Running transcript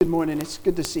morning. It's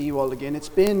good to see you all again. It's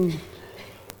been,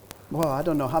 I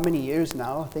don't know how many years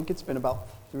now. I think it's been about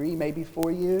 3, maybe 4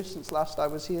 years since last I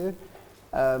was here.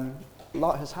 A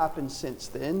lot has happened since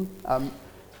then.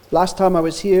 Last time I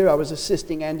was here, I was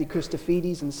assisting Andy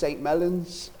Christofides in St.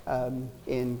 Mellons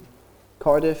in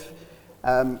Cardiff.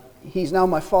 He's now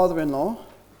my father-in-law.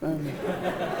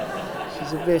 Which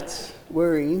is a bit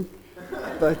worrying.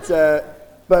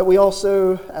 But we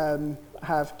also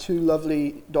have 2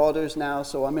 lovely daughters now,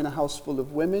 so I'm in a house full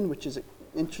of women, which is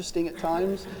interesting at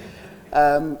times.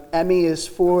 Emmy is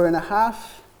 4.5,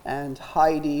 and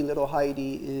little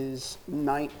Heidi, is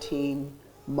 19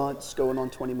 months, going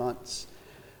on 20 months.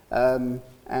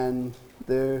 And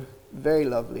they're very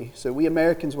lovely. So we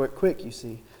Americans work quick, you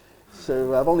see.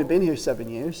 So I've only been here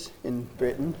 7 years in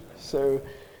Britain. So,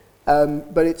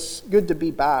 but it's good to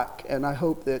be back, and I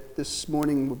hope that this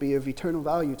morning will be of eternal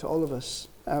value to all of us.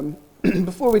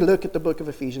 Before we look at the book of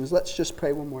Ephesians, let's just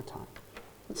pray one more time.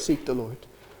 Let's seek the Lord.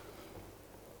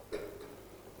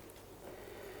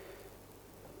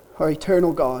 Our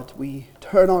eternal God, we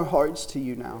turn our hearts to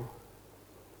you now.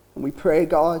 And we pray,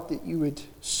 God, that you would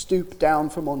stoop down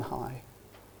from on high.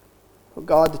 Oh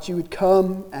God, that you would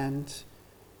come and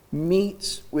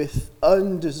meet with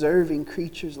undeserving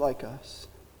creatures like us.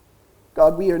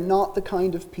 God, we are not the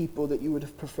kind of people that you would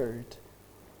have preferred.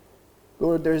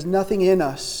 Lord, there is nothing in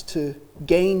us to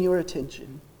gain your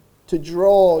attention, to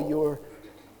draw your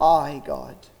eye,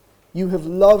 God. You have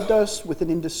loved us with an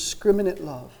indiscriminate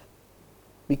love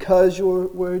because your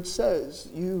word says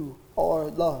you are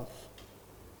love.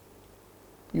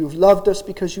 You have loved us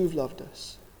because you have loved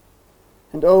us.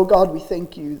 And oh God, we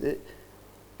thank you that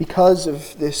because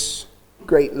of this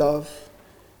great love,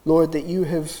 Lord, that you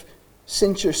have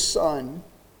sent your Son,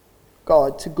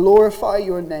 God, to glorify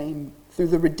your name through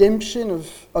the redemption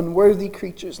of unworthy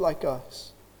creatures like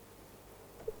us.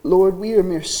 Lord, we are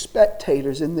mere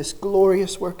spectators in this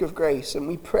glorious work of grace, and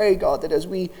we pray, God, that as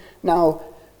we now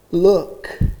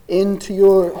look into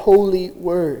your holy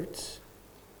words,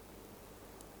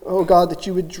 oh God, that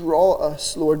you would draw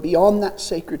us, Lord, beyond that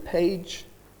sacred page,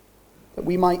 that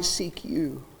we might seek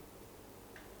you.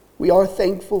 We are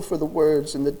thankful for the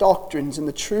words and the doctrines and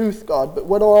the truth, God, but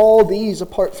what are all these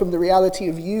apart from the reality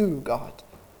of you, God?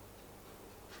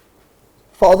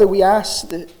 Father, we ask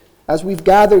that as we've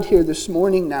gathered here this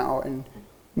morning now, and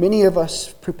many of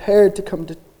us prepared to come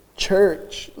to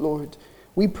church, Lord,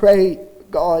 we pray,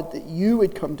 God, that you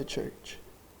would come to church.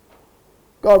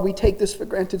 God, we take this for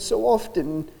granted so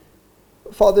often,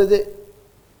 Father,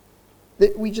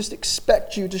 that we just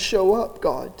expect you to show up,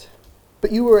 God.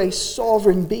 But you are a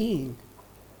sovereign being,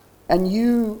 and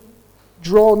you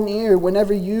draw near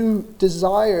whenever you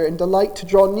desire and delight to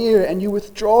draw near, and you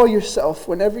withdraw yourself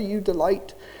whenever you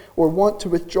delight or want to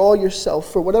withdraw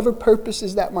yourself for whatever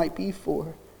purposes that might be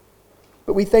for.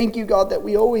 But we thank you, God, that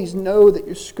we always know that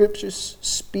your scriptures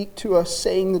speak to us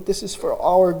saying that this is for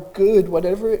our good,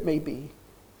 whatever it may be,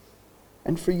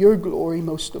 and for your glory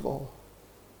most of all.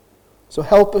 So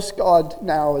help us, God,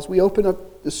 now as we open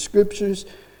up the scriptures.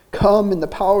 Come in the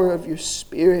power of your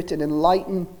Spirit and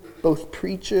enlighten both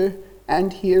preacher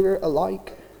and hearer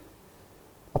alike.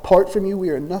 Apart from you, we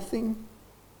are nothing.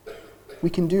 We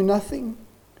can do nothing.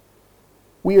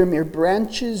 We are mere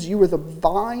branches. You are the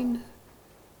vine.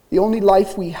 The only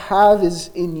life we have is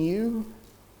in you.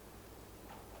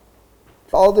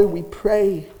 Father, we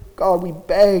pray. God, we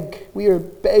beg. We are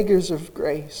beggars of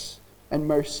grace and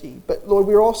mercy. But Lord,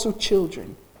 we are also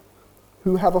children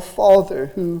who have a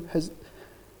Father who has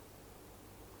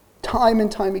time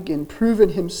and time again proven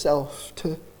himself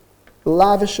to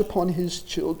lavish upon his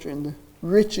children the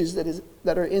riches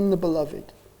that are in the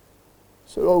beloved.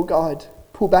 So, oh God,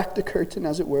 pull back the curtain,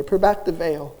 as it were, pull back the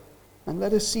veil, and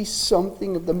let us see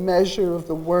something of the measure of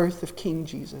the worth of King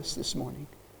Jesus this morning.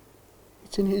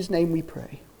 It's in his name we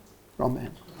pray.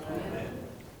 Amen. Amen.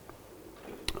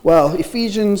 Well,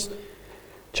 Ephesians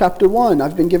chapter 1,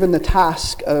 I've been given the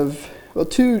task of,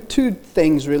 two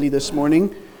things really this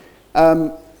morning.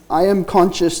 I am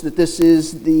conscious that this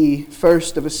is the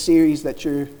first of a series that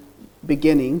you're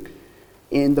beginning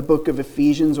in the book of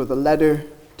Ephesians, or the letter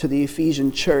to the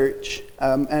Ephesian church.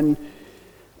 And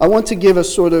I want to give a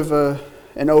sort of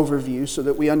an overview so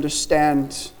that we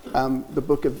understand the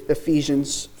book of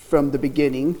Ephesians from the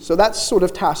beginning. So that's sort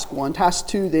of task 1. Task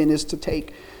 2 then is to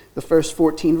take the first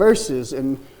 14 verses.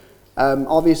 And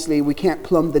obviously we can't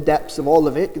plumb the depths of all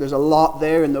of it. There's a lot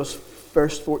there in those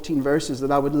first 14 verses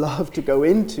that I would love to go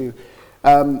into.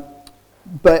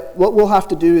 But what we'll have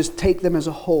to do is take them as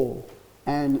a whole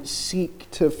and seek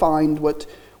to find what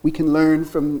we can learn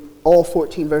from all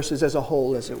 14 verses as a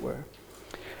whole, as it were.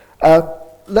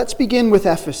 Let's begin with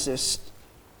Ephesus.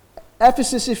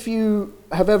 Ephesus, if you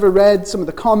have ever read some of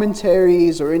the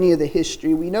commentaries or any of the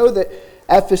history, we know that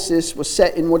Ephesus was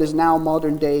set in what is now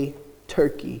modern-day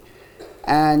Turkey.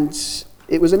 And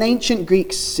it was an ancient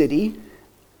Greek city.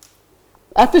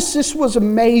 Ephesus was a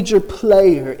major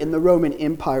player in the Roman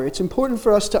Empire. It's important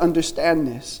for us to understand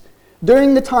this.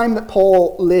 During the time that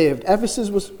Paul lived, Ephesus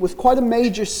was quite a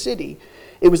major city.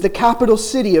 It was the capital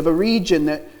city of a region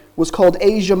that was called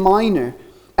Asia Minor.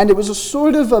 And it was a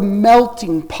sort of a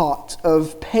melting pot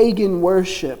of pagan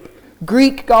worship.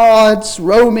 Greek gods,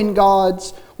 Roman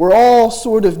gods were all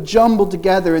sort of jumbled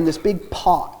together in this big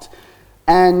pot.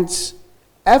 And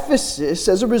Ephesus,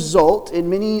 as a result, in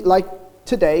many, like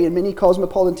today, in many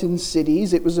cosmopolitan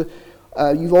cities, it was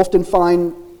you often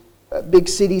find big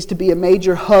cities to be a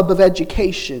major hub of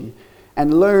education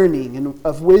and learning and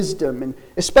of wisdom. And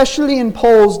especially in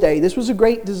Paul's day, this was a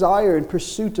great desire and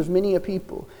pursuit of many a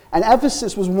people. And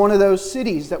Ephesus was one of those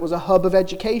cities that was a hub of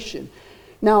education.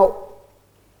 Now,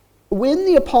 when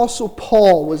the Apostle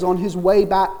Paul was on his way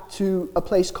back to a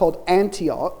place called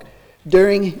Antioch,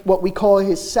 during what we call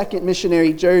his second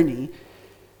missionary journey,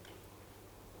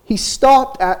 he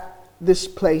stopped at this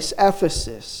place,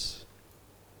 Ephesus.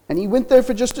 And he went there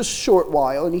for just a short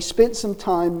while, and he spent some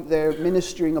time there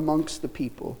ministering amongst the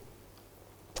people.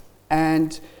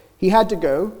 And he had to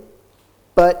go,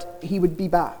 but he would be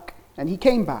back. And he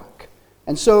came back.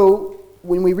 And so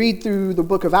when we read through the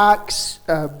book of Acts,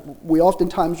 we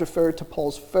oftentimes refer to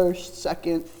Paul's first,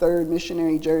 second, third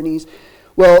missionary journeys.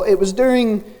 Well, it was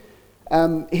during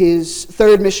his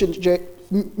third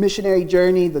missionary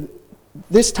journey.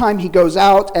 This time he goes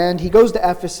out and he goes to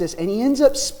Ephesus, and he ends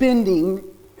up spending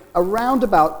around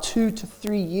about 2 to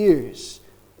 3 years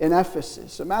in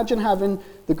Ephesus. Imagine having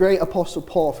the great Apostle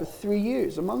Paul for 3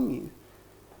 years among you.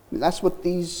 I mean, that's what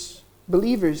these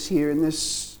believers here in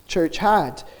this church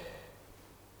had.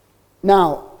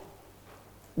 Now,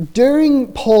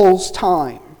 during Paul's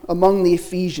time among the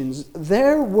Ephesians,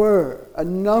 there were a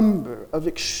number of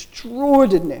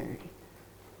extraordinary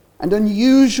and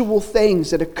unusual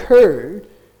things that occurred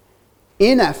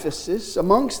in Ephesus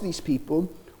amongst these people,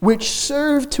 which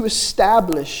served to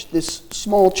establish this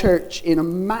small church in a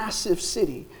massive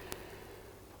city.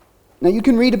 Now you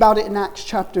can read about it in Acts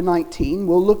chapter 19.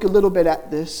 We'll look a little bit at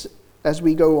this as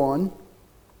we go on.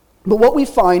 But what we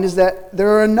find is that there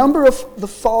are a number of the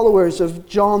followers of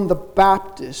John the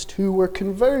Baptist who were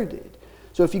converted.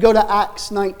 So if you go to Acts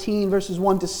 19 verses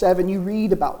 1 to 7, you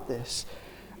read about this.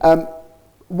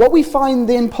 What we find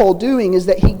then Paul doing is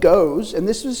that he goes, and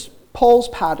this is Paul's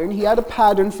pattern. He had a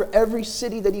pattern for every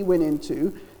city that he went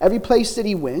into, every place that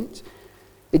he went.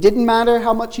 It didn't matter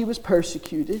how much he was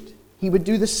persecuted. He would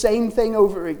do the same thing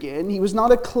over again. He was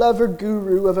not a clever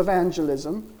guru of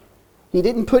evangelism. He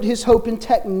didn't put his hope in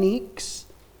techniques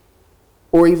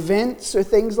or events or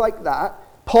things like that.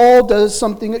 Paul does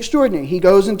something extraordinary. He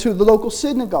goes into the local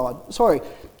synagogue.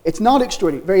 It's not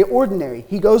extraordinary, very ordinary.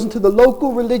 He goes into the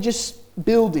local religious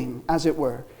building, as it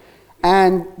were,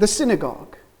 and the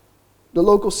synagogue. The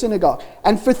local synagogue.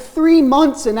 And for 3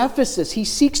 months in Ephesus, he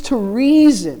seeks to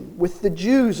reason with the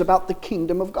Jews about the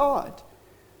kingdom of God.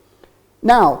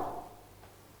 Now,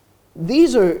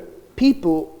 these are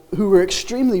people who were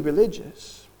extremely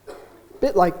religious, a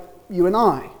bit like you and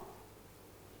I.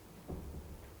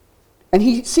 And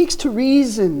he seeks to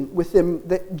reason with them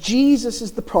that Jesus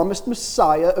is the promised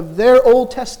Messiah of their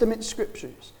Old Testament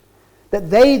scriptures, that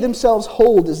they themselves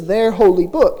hold as their holy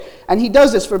book. And he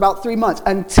does this for about 3 months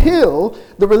until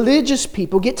the religious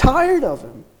people get tired of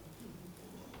him.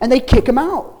 And they kick him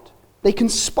out. They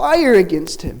conspire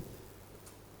against him.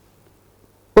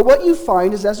 But what you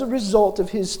find is as a result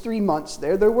of his 3 months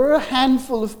there were a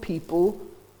handful of people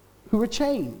who were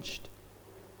changed.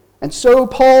 And so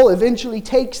Paul eventually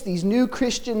takes these new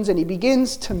Christians and he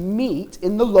begins to meet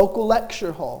in the local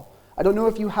lecture hall. I don't know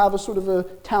if you have a sort of a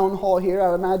town hall here.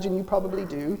 I imagine you probably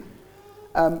do.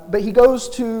 But he goes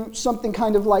to something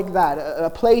kind of like that, a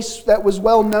place that was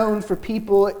well known for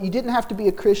people. You didn't have to be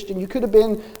a Christian. You could have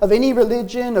been of any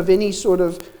religion, of any sort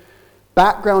of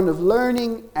background of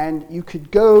learning, and you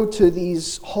could go to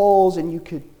these halls and you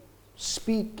could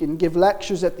speak and give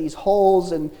lectures at these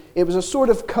halls, and it was a sort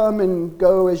of come and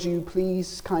go as you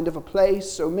please kind of a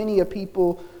place. So many of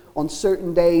people on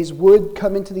certain days would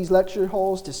come into these lecture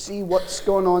halls to see what's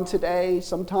going on today.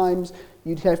 Sometimes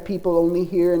you'd have people only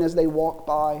hearing as they walk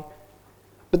by.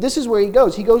 But this is where he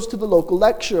goes. He goes to the local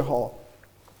lecture hall.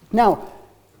 Now,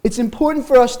 it's important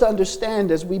for us to understand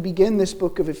as we begin this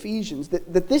book of Ephesians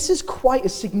that this is quite a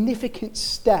significant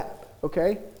step,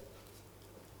 okay?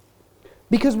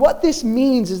 Because what this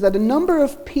means is that a number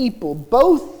of people,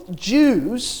 both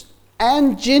Jews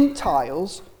and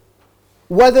Gentiles,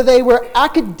 whether they were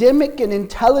academic and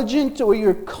intelligent or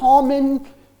your common,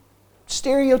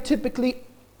 stereotypically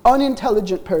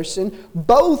unintelligent person,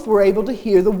 both were able to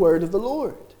hear the word of the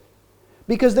Lord.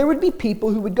 Because there would be people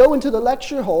who would go into the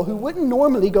lecture hall who wouldn't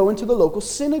normally go into the local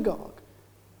synagogue.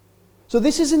 So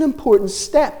this is an important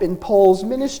step in Paul's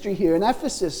ministry here in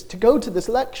Ephesus, to go to this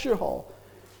lecture hall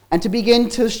and to begin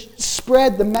to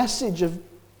spread the message of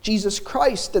Jesus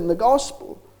Christ and the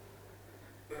gospel.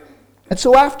 And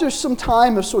so after some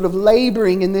time of sort of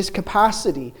laboring in this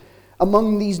capacity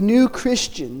among these new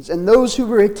Christians and those who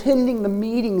were attending the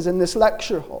meetings in this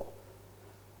lecture hall,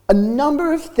 a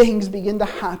number of things begin to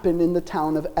happen in the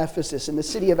town of Ephesus, in the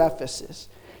city of Ephesus.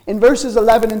 In verses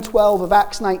 11 and 12 of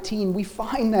Acts 19, we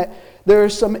find that there are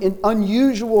some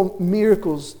unusual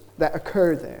miracles that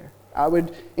occur there. I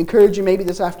would encourage you maybe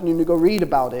this afternoon to go read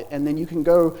about it, and then you can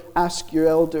go ask your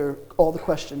elder all the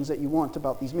questions that you want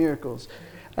about these miracles.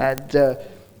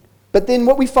 But then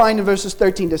what we find in verses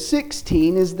 13 to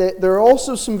 16 is that there are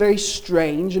also some very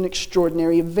strange and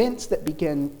extraordinary events that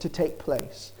begin to take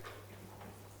place.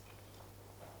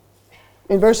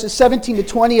 In verses 17 to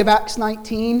 20 of Acts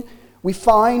 19, we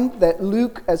find that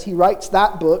Luke, as he writes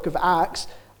that book of Acts,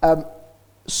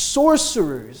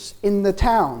 sorcerers in the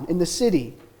town, in the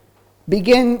city,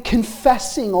 begin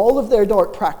confessing all of their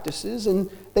dark practices, and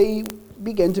they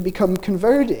begin to become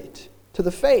converted to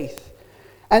the faith.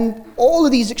 And all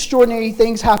of these extraordinary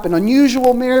things happen.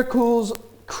 Unusual miracles,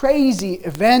 crazy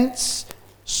events,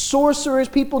 sorcerers,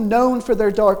 people known for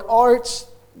their dark arts,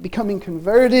 becoming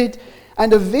converted.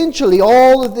 And eventually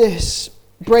all of this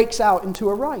breaks out into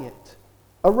a riot.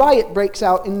 A riot breaks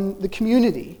out in the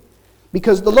community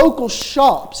because the local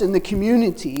shops in the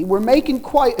community were making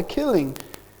quite a killing,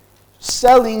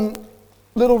 selling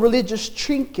little religious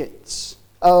trinkets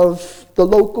of the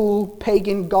local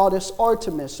pagan goddess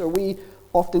Artemis, or we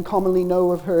often commonly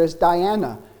know of her as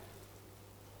Diana.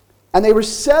 And they were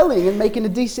selling and making a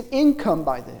decent income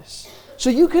by this. So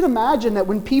you can imagine that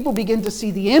when people begin to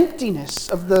see the emptiness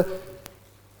of the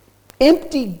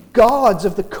empty gods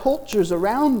of the cultures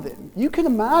around them, you can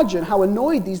imagine how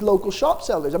annoyed these local shop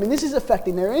sellers. I mean, this is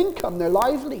affecting their income, their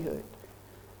livelihood.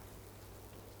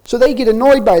 So they get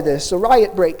annoyed by this. A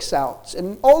riot breaks out.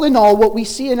 And all in all, what we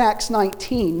see in Acts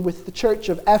 19 with the church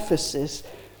of Ephesus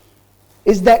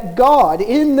is that God,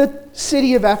 in the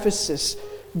city of Ephesus,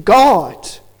 God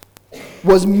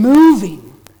was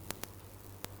moving.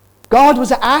 God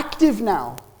was active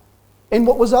now in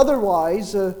what was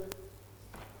otherwise a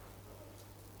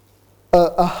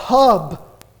hub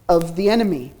of the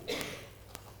enemy.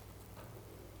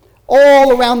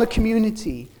 All around the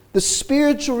community, the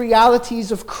spiritual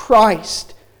realities of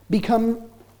Christ become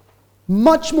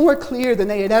much more clear than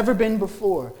they had ever been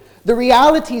before. The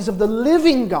realities of the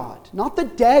living God, not the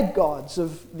dead gods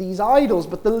of these idols,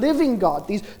 but the living God.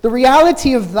 The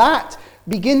reality of that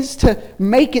begins to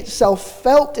make itself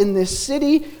felt in this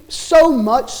city, so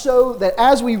much so that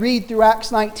as we read through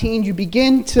Acts 19, you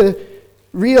begin to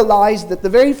realize that the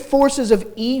very forces of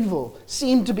evil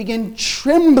seem to begin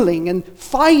trembling and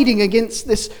fighting against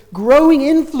this growing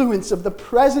influence of the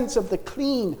presence of the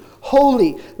clean,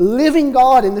 holy, living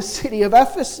God in the city of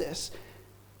Ephesus.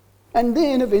 And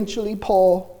then eventually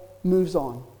Paul moves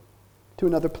on to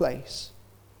another place.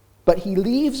 But he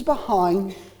leaves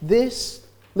behind this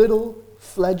little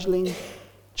fledgling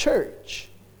church.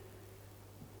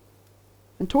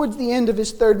 And towards the end of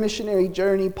his third missionary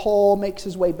journey, Paul makes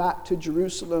his way back to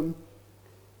Jerusalem,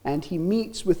 and he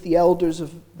meets with the elders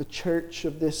of the church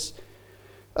of this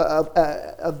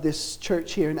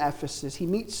church here in Ephesus. He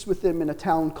meets with them in a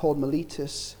town called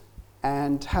Miletus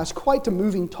and has quite a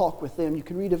moving talk with them. You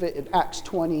can read of it in Acts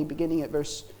 20, beginning at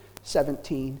verse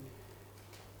 17.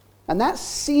 And that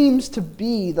seems to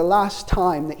be the last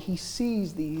time that he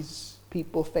sees these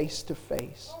people face to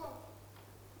face.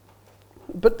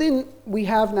 But then we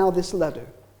have now this letter.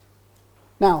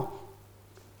 Now,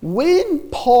 when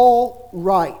Paul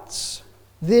writes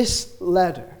this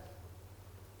letter,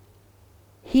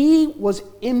 he was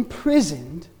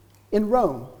imprisoned in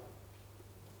Rome.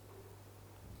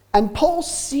 And Paul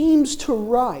seems to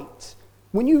write,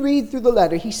 when you read through the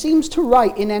letter, he seems to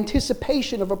write in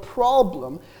anticipation of a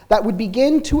problem that would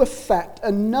begin to affect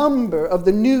a number of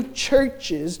the new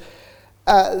churches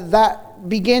that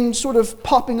begin sort of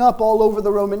popping up all over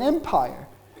the Roman Empire.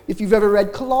 If you've ever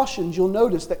read Colossians, you'll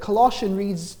notice that Colossians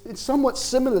reads somewhat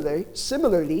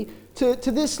similarly to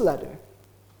this letter.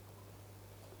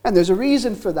 And there's a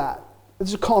reason for that.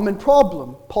 It's a common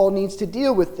problem. Paul needs to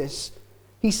deal with this.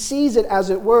 He sees it, as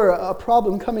it were, a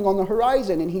problem coming on the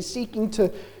horizon, and he's seeking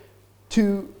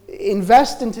to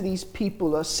invest into these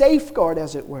people, a safeguard,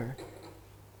 as it were.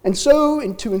 And so,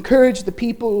 and to encourage the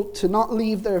people to not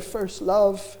leave their first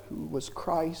love, who was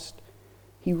Christ,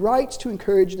 he writes to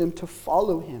encourage them to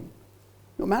follow him,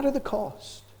 no matter the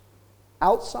cost,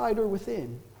 outside or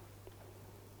within.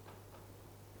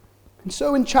 And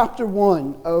so in chapter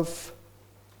 1 of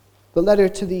the letter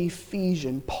to the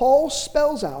Ephesians, Paul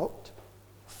spells out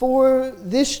for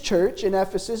this church in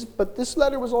Ephesus, but this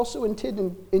letter was also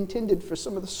intended for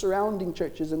some of the surrounding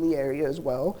churches in the area as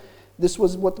well. This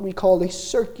was what we call a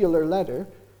circular letter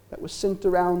that was sent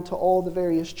around to all the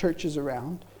various churches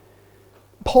around.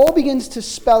 Paul begins to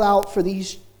spell out for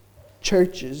these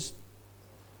churches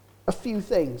a few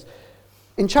things.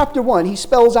 In chapter 1, he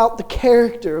spells out the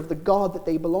character of the God that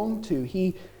they belong to.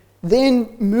 He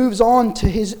then moves on to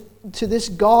this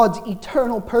God's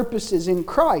eternal purposes in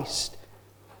Christ,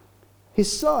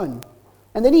 his Son.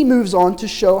 And then he moves on to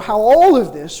show how all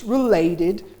of this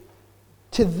related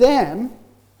to them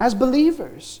as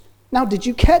believers. Now, did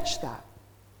you catch that?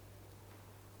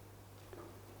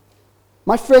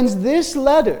 My friends, this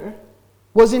letter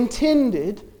was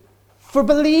intended for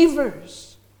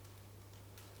believers.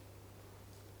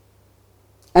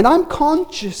 And I'm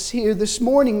conscious here this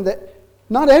morning that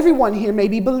not everyone here may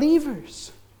be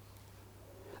believers.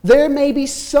 There may be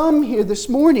some here this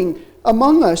morning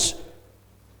among us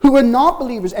who are not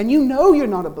believers, and you know you're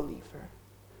not a believer.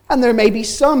 And there may be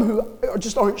some who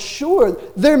just aren't sure.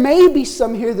 There may be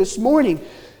some here this morning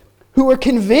who are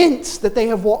convinced that they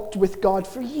have walked with God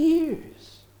for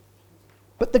years.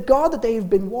 But the God that they have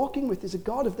been walking with is a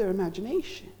God of their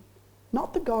imagination,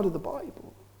 not the God of the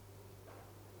Bible.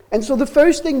 And so the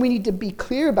first thing we need to be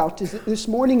clear about this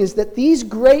morning is that these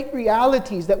great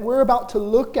realities that we're about to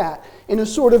look at in a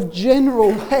sort of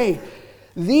general way,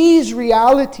 these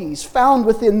realities found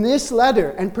within this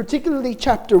letter, and particularly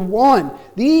chapter 1,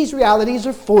 these realities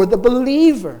are for the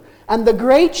believer. And the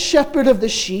great shepherd of the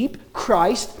sheep,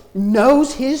 Christ,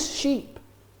 knows his sheep.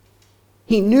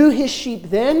 He knew his sheep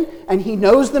then, and he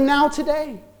knows them now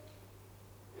today.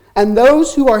 And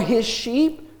those who are his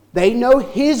sheep, they know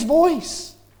his voice.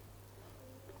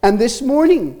 And this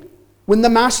morning, when the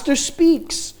Master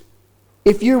speaks,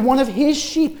 if you're one of his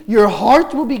sheep, your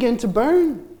heart will begin to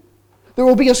burn. There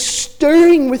will be a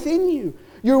stirring within you.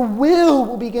 Your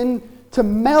will begin to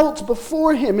melt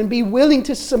before him and be willing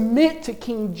to submit to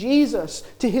King Jesus,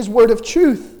 to his word of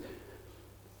truth.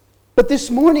 But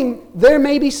this morning, there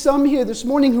may be some here this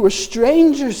morning who are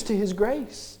strangers to his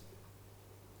grace.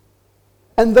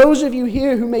 And those of you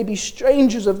here who may be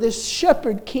strangers of this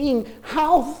shepherd king,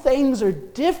 how things are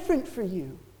different for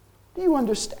you. Do you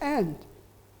understand?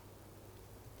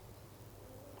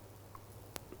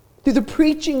 Through the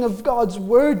preaching of God's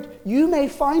word, you may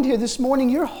find here this morning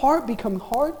your heart become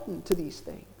hardened to these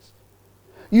things.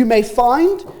 You may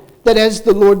find that as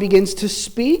the Lord begins to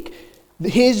speak,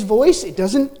 his voice, it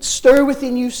doesn't stir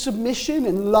within you submission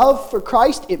and love for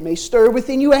Christ. It may stir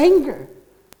within you anger.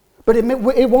 But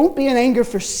it won't be an anger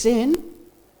for sin.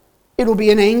 It'll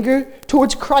be an anger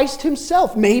towards Christ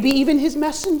himself, maybe even his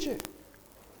messenger.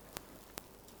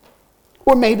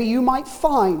 Or maybe you might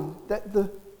find that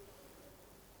the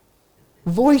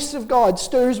voice of God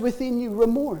stirs within you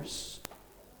remorse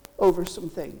over some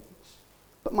things.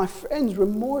 But my friends,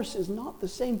 remorse is not the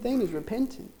same thing as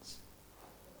repentance.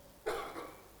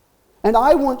 And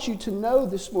I want you to know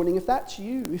this morning, if that's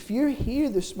you, if you're here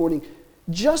this morning,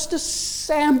 just a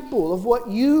sample of what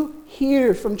you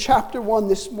hear from chapter 1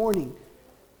 this morning.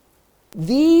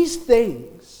 These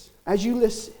things, as you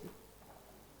listen,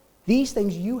 these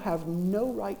things you have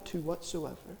no right to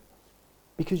whatsoever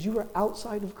because you are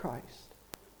outside of Christ.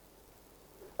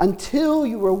 Until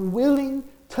you are willing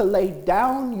to lay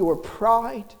down your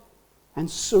pride and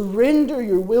surrender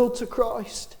your will to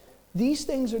Christ, these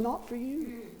things are not for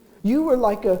you. You were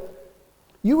like an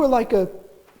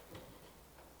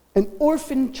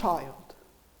orphan child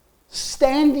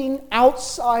standing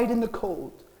outside in the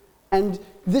cold. And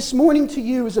this morning to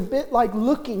you is a bit like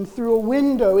looking through a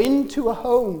window into a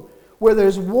home where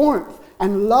there's warmth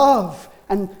and love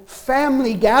and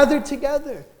family gathered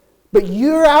together. But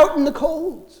you're out in the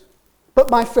cold.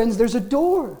 But my friends, there's a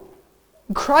door.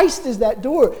 Christ is that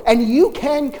door. And you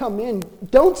can come in.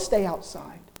 Don't stay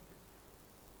outside.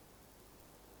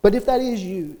 But if that is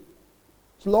you,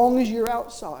 as long as you're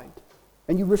outside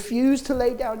and you refuse to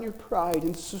lay down your pride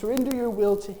and surrender your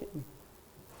will to him,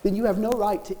 then you have no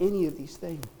right to any of these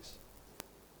things.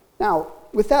 Now,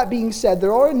 with that being said,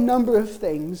 there are a number of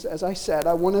things, as I said,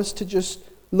 I want us to just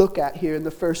look at here in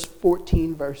the first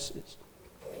 14 verses.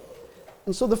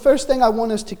 And so the first thing I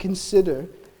want us to consider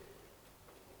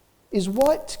is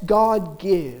what God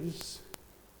gives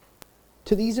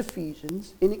to these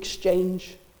Ephesians in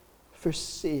exchange for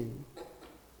sin.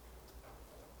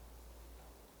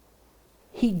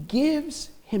 he gives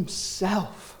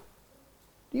himself.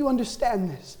 Do you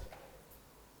understand this?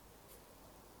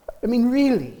 I mean,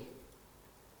 really.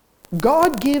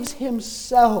 God gives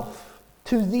himself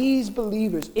to these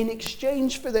believers in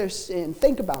exchange for their sin.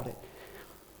 Think about it.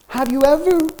 Have you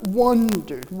ever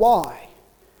wondered why?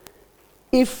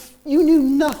 If you knew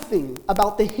nothing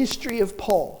about the history of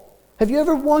Paul, have you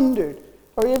ever wondered,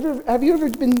 or have you ever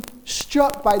been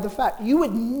struck by the fact you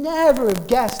would never have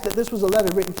guessed that this was a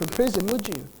letter written from prison, would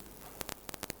you?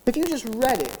 If you just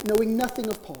read it, knowing nothing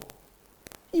of Paul,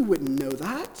 you wouldn't know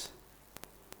that.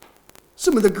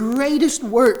 Some of the greatest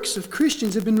works of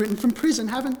Christians have been written from prison,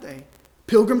 haven't they?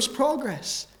 Pilgrim's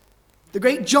Progress. The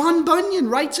great John Bunyan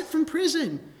writes it from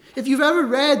prison. If you've ever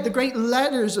read the great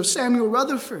letters of Samuel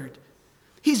Rutherford,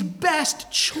 his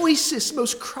best, choicest,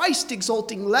 most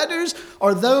Christ-exalting letters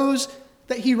are those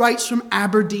that he writes from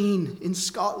Aberdeen in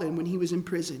Scotland when he was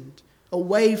imprisoned,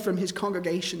 away from his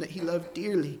congregation that he loved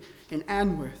dearly in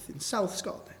Anworth in South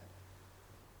Scotland.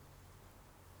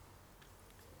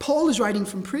 Paul is writing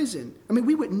from prison. I mean,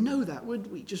 we wouldn't know that,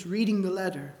 would we? Just reading the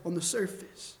letter on the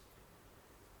surface.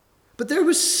 But there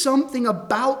was something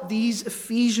about these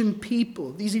Ephesian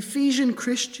people, these Ephesian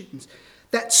Christians,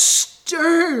 that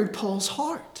stirred Paul's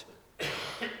heart.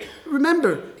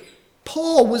 Remember,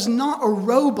 Paul was not a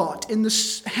robot in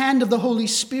the hand of the Holy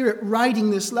Spirit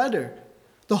writing this letter.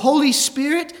 The Holy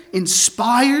Spirit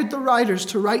inspired the writers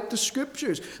to write the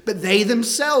scriptures, but they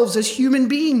themselves, as human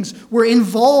beings, were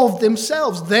involved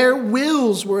themselves. Their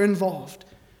wills were involved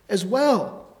as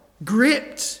well,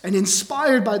 gripped and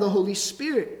inspired by the Holy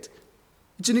Spirit.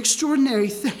 It's an extraordinary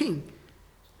thing.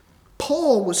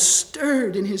 Paul was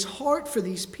stirred in his heart for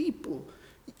these people,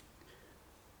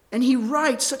 and he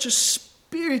writes such a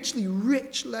spiritually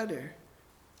rich letter.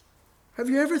 Have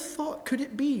you ever thought, could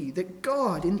it be that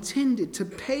God intended to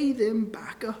pay them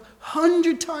back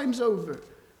 100 times over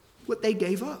what they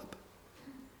gave up?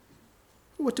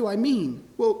 What do I mean?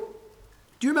 Well,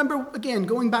 do you remember, again,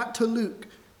 going back to Luke,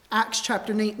 Acts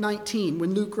chapter 19,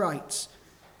 when Luke writes?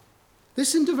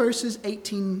 Listen to verses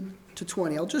 18 to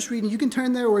 20. I'll just read it. You can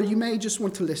turn there, or you may just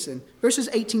want to listen. Verses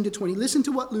 18 to 20. Listen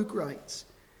to what Luke writes.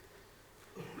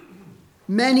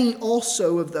 Many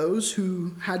also of those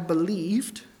who had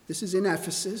believed, this is in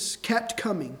Ephesus, kept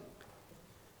coming.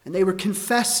 And they were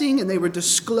confessing and they were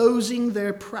disclosing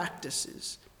their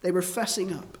practices. They were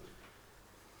fessing up.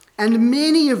 And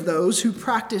many of those who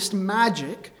practiced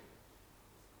magic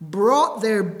brought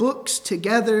their books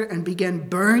together and began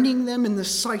burning them in the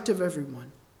sight of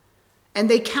everyone. And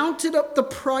they counted up the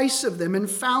price of them and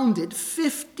found it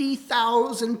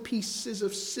 50,000 pieces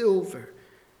of silver.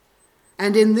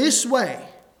 And in this way,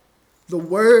 the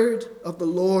word of the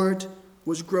Lord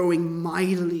was growing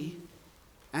mightily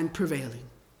and prevailing.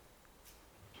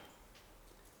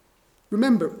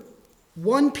 Remember,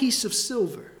 one piece of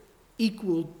silver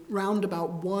equaled round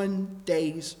about 1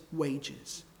 day's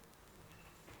wages.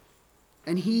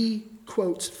 And he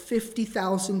quotes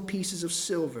 50,000 pieces of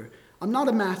silver. I'm not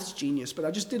a maths genius, but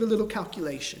I just did a little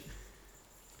calculation.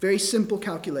 Very simple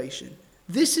calculation.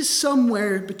 This is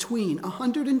somewhere between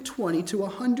 120 to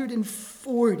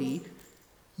 140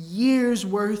 years'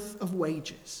 worth of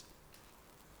wages,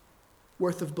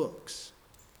 worth of books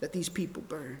that these people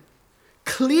burn.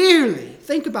 Clearly,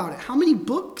 think about it, how many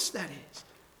books that is.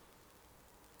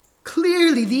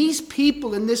 Clearly, these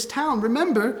people in this town,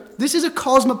 remember, this is a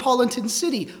cosmopolitan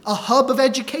city, a hub of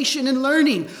education and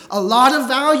learning, a lot of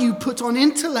value put on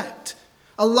intellect,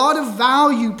 a lot of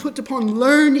value put upon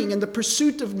learning and the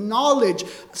pursuit of knowledge,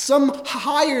 some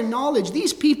higher knowledge.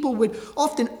 These people would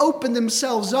often open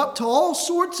themselves up to all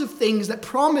sorts of things that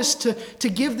promised to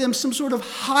give them some sort of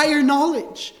higher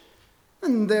knowledge.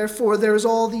 And therefore, there's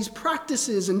all these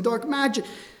practices and dark magic.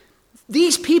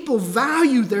 These people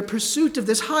value their pursuit of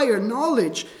this higher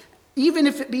knowledge, even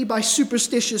if it be by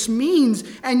superstitious means.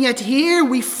 And yet here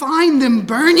we find them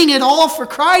burning it all for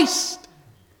Christ.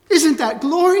 Isn't that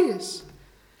glorious?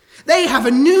 They have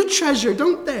a new treasure,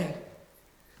 don't they?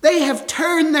 They have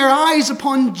turned their eyes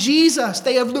upon Jesus.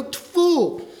 They have looked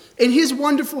full in his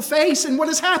wonderful face. And what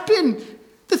has happened?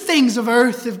 The things of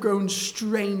earth have grown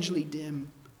strangely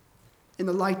dim in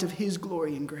the light of his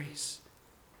glory and grace.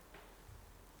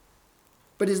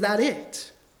 But is that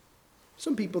it?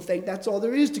 Some people think that's all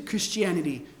there is to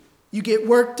Christianity. You get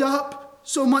worked up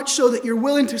so much so that you're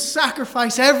willing to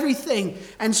sacrifice everything.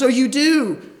 And so you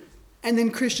do. And then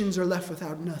Christians are left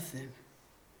without nothing.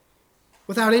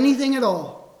 Without anything at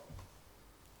all.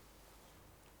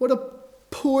 What a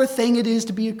poor thing it is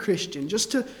to be a Christian.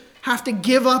 Just to have to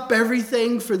give up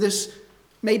everything for this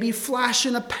maybe flash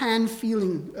in a pan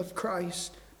feeling of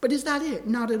Christ. But is that it?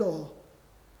 Not at all.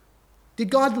 Did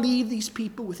God leave these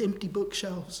people with empty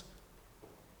bookshelves?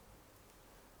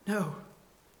 No.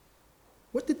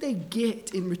 What did they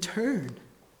get in return?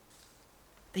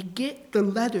 They get the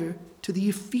letter to the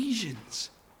Ephesians.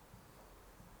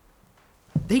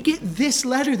 They get this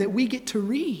letter that we get to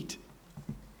read.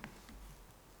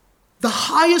 The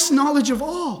highest knowledge of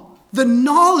all, the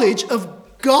knowledge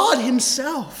of God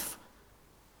himself.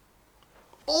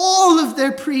 All of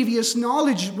their previous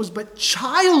knowledge was but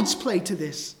child's play to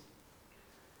this.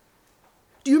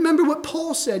 Do you remember what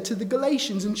Paul said to the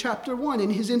Galatians in chapter 1 in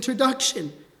his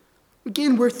introduction?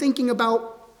 Again, we're thinking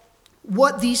about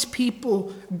what these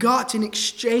people got in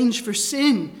exchange for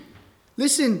sin.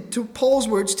 Listen to Paul's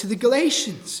words to the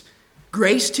Galatians.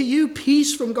 Grace to you,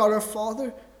 peace from God our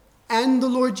Father and the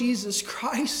Lord Jesus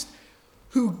Christ,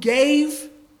 who gave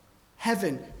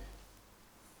heaven.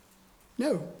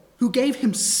 No, who gave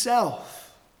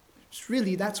himself. It's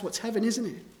really, that's what's heaven, isn't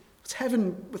it? It's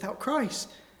heaven without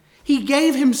Christ. He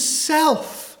gave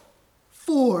himself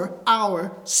for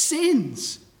our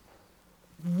sins.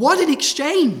 What an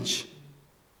exchange.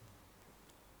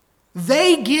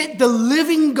 They get the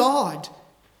living God,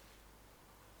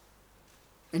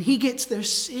 and he gets their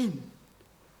sin.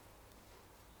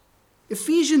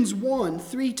 Ephesians 1,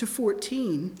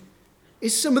 3-14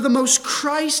 is some of the most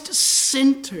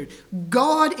Christ-centered,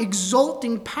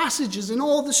 God-exalting passages in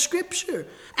all the Scripture.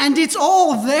 And it's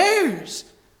all theirs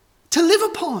to live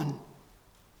upon.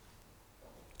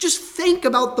 Just think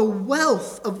about the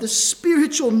wealth of the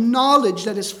spiritual knowledge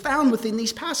that is found within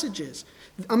these passages.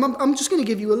 I'm just going to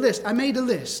give you a list. I made a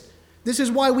list. This is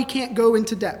why we can't go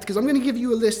into depth, because I'm going to give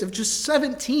you a list of just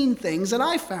 17 things that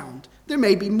I found. There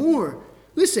may be more.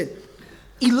 Listen,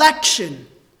 election.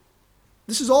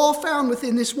 This is all found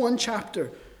within this one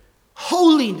chapter.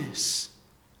 Holiness.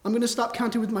 I'm going to stop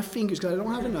counting with my fingers because I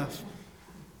don't have enough.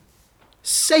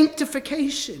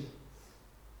 Sanctification.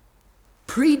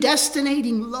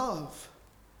 Predestinating love.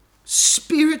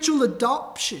 Spiritual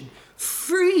adoption.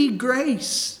 Free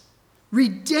grace.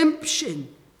 Redemption.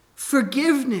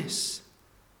 Forgiveness.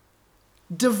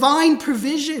 Divine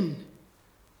provision.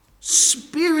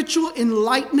 Spiritual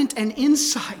enlightenment and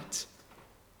insight.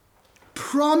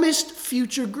 Promised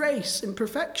future grace and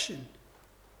perfection.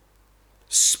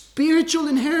 Spiritual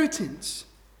inheritance.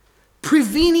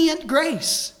 Prevenient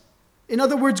grace. In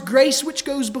other words, grace which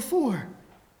goes before.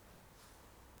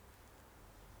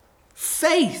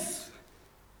 Faith.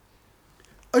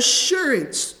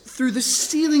 Assurance through the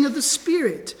sealing of the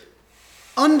Spirit.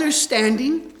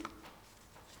 Understanding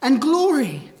and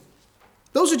glory.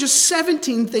 Those are just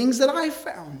 17 things that I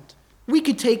found. We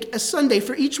could take a Sunday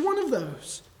for each one of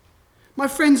those. My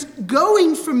friends,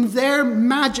 going from their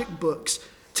magic books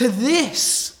to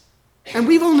this, and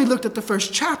we've only looked at the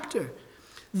first chapter,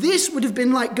 this would have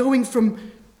been like going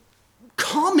from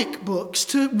comic books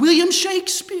to William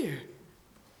Shakespeare.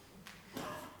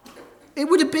 It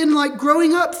would have been like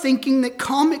growing up thinking that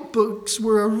comic books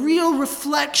were a real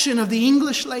reflection of the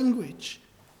English language.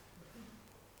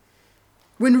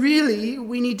 When really,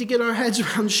 we need to get our heads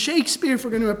around Shakespeare if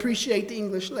we're going to appreciate the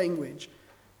English language.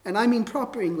 And I mean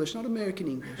proper English, not American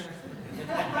English.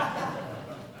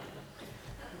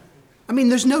 I mean,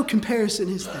 there's no comparison,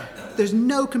 is there? There's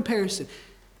no comparison.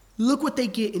 Look what they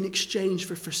get in exchange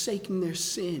for forsaking their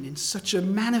sin in such a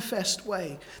manifest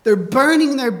way. They're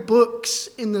burning their books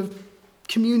in the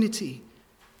community,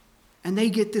 and they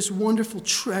get this wonderful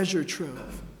treasure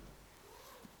trove.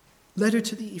 Letter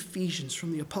to the Ephesians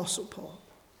from the Apostle Paul.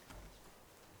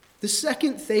 The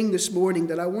second thing this morning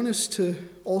that I want us to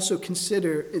also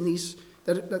consider in these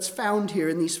that's found here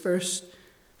in these first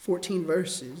 14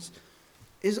 verses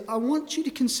is I want you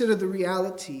to consider the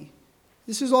reality.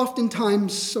 This is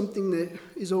oftentimes something that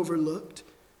is overlooked,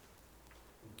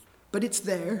 but it's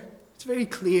there. It's very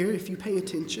clear if you pay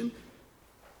attention.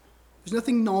 There's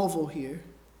nothing novel here.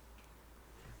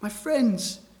 My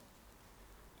friends,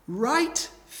 right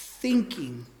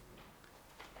thinking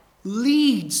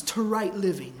leads to right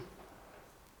living.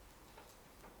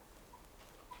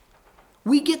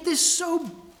 We get this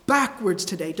so backwards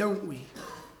today, don't we?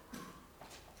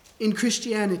 In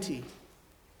Christianity.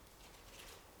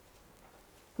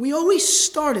 We always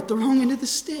start at the wrong end of the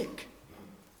stick.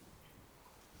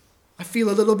 I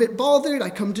feel a little bit bothered. I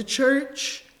come to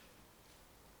church.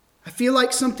 I feel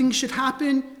like something should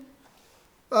happen.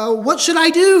 What should I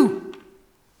do?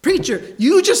 Preacher,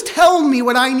 you just tell me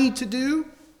what I need to do,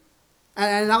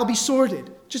 and I'll be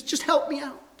sorted. Just help me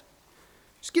out.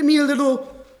 Just give me a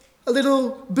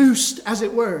little boost, as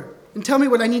it were, and tell me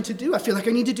what I need to do. I feel like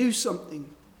I need to do something.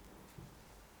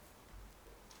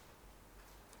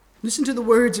 Listen to the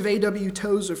words of A.W.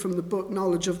 Tozer from the book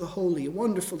Knowledge of the Holy, a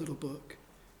wonderful little book.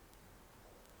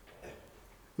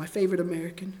 my favorite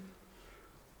American.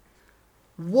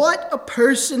 What a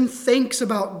person thinks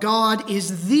about God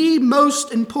is the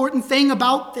most important thing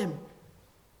about them.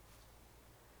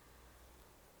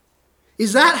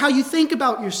 Is that how you think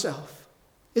about yourself?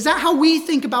 Is that how we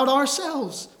think about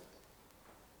ourselves?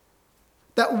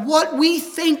 That what we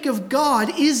think of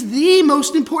God is the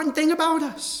most important thing about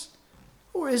us?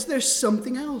 Or is there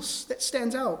something else that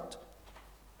stands out?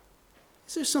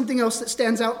 Is there something else that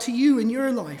stands out to you in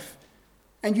your life?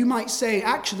 And you might say,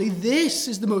 actually, this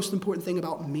is the most important thing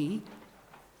about me.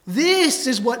 This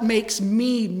is what makes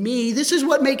me me. This is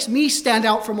what makes me stand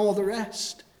out from all the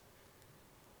rest.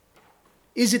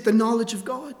 Is it the knowledge of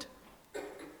God?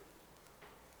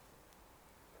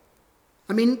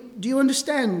 I mean, do you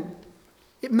understand?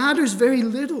 It matters very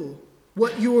little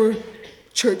what your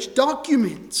church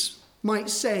documents might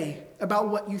say about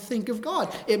what you think of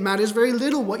God. It matters very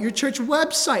little what your church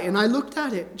website, and I looked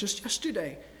at it just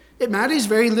yesterday. It matters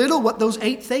very little what those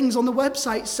 8 things on the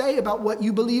website say about what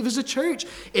you believe as a church.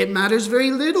 It matters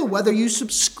very little whether you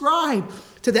subscribe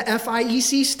to the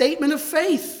FIEC Statement of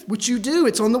Faith, which you do.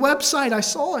 It's on the website. I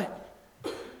saw it.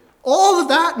 All of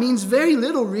that means very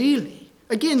little, really.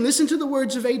 Again, listen to the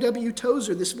words of A.W.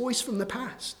 Tozer, this voice from the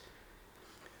past.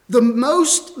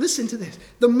 Listen to this,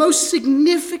 the most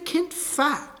significant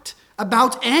fact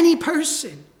about any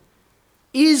person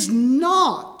is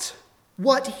not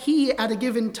what he at a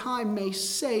given time may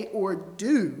say or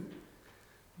do,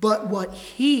 but what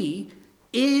he,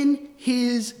 in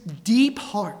his deep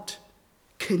heart,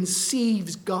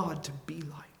 conceives God to be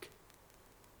like.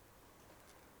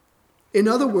 In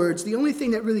other words, the only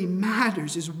thing that really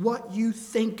matters is what you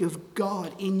think of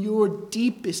God in your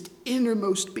deepest,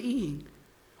 innermost being,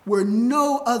 where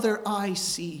no other eye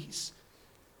sees.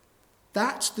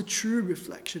 That's the true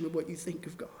reflection of what you think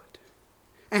of God.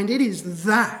 And it is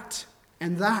that,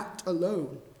 and that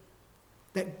alone,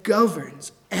 that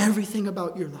governs everything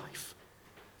about your life.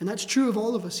 And that's true of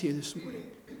all of us here this morning.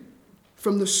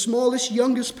 From the smallest,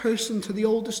 youngest person to the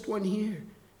oldest one here.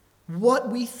 What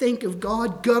we think of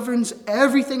God governs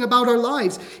everything about our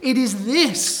lives. It is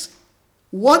this,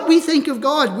 what we think of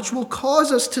God, which will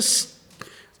cause us to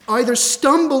either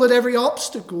stumble at every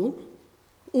obstacle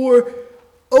or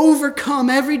overcome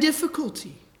every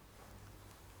difficulty.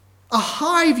 A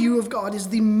high view of God is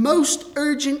the most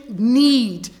urgent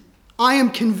need, I am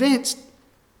convinced,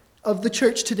 of the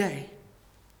church today.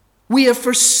 We have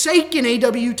forsaken,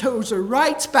 A.W. Tozer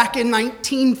writes back in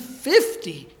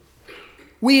 1950.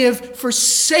 We have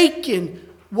forsaken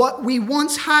what we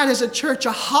once had as a church,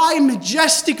 a high,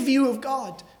 majestic view of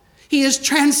God. He is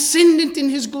transcendent in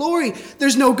his glory.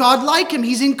 There's no God like him.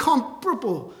 He's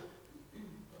incomparable.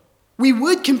 We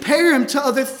would compare him to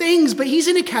other things, but he's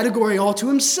in a category all to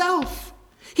himself.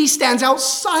 He stands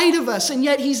outside of us, and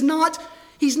yet he's not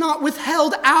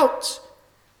withheld out.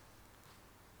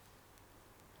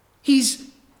 He's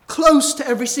close to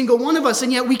every single one of us,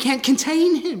 and yet we can't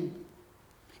contain him.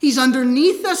 He's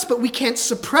underneath us, but we can't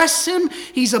suppress him.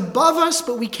 He's above us,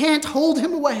 but we can't hold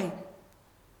him away.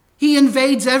 He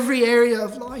invades every area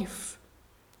of life.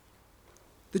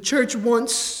 The church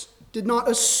once did not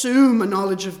assume a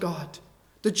knowledge of God.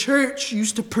 The church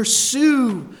used to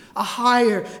pursue a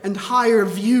higher and higher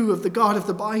view of the God of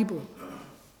the Bible.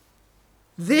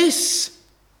 This,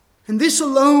 and this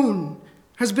alone,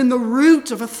 has been the root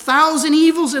of 1,000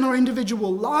 evils in our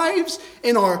individual lives,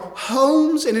 in our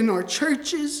homes, and in our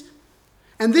churches.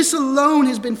 And this alone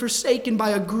has been forsaken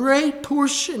by a great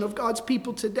portion of God's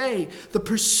people today, the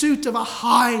pursuit of a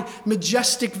high,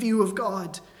 majestic view of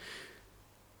God.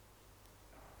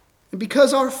 And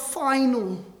because our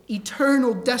final,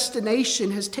 eternal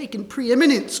destination has taken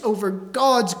preeminence over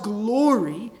God's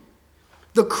glory,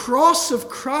 the cross of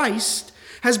Christ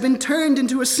has been turned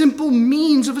into a simple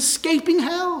means of escaping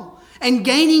hell and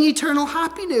gaining eternal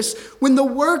happiness, when the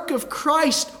work of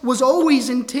Christ was always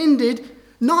intended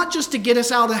not just to get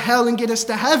us out of hell and get us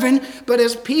to heaven, but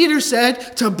as Peter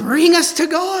said, to bring us to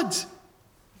God.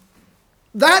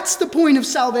 That's the point of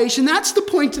salvation. That's the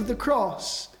point of the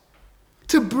cross.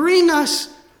 To bring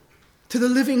us to the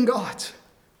living God.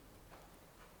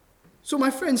 So my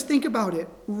friends, think about it.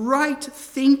 Right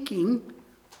thinking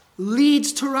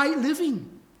leads to right living.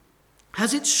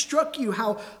 Has it struck you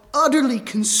how utterly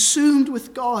consumed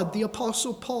with God the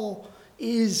Apostle Paul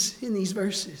is in these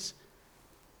verses?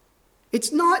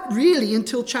 It's not really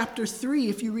until chapter 3,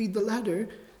 if you read the letter,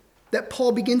 that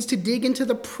Paul begins to dig into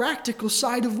the practical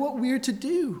side of what we're to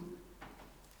do.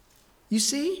 You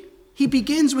see, he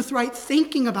begins with right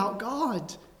thinking about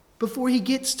God before he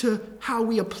gets to how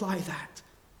we apply that.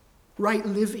 Right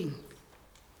living.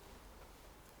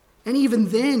 And even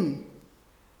then,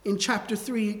 in chapter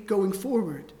 3 going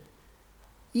forward.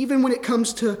 Even when it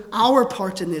comes to our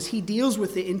part in this, he deals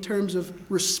with it in terms of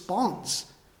response.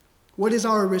 What is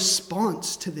our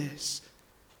response to this?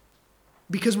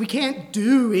 Because we can't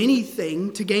do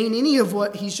anything to gain any of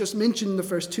what he's just mentioned in the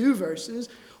first 2 verses.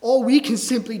 All we can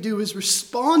simply do is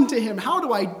respond to him. How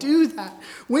do I do that?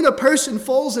 When a person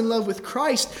falls in love with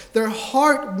Christ, their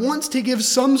heart wants to give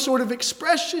some sort of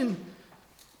expression.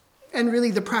 And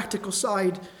really the practical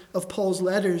side of Paul's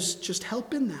letters just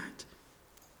help in that.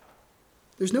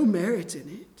 There's no merit in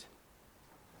it.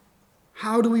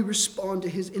 How do we respond to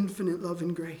his infinite love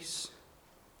and grace?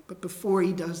 But before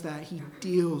he does that, he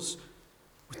deals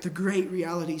with the great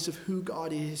realities of who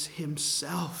God is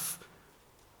himself.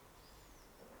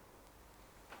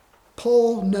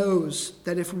 Paul knows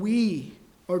that if we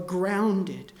are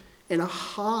grounded in a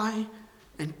high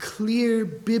and clear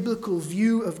biblical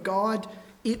view of God,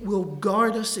 it will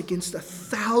guard us against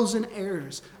 1,000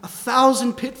 errors,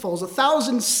 1,000 pitfalls,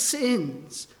 1,000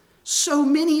 sins, so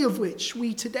many of which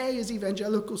we today as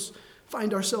evangelicals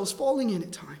find ourselves falling in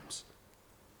at times.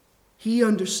 He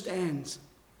understands.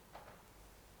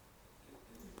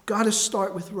 Got to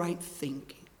start with right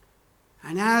thinking.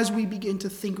 And as we begin to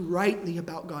think rightly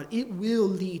about God, it will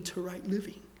lead to right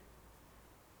living.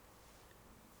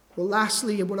 Well,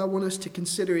 lastly, what I want us to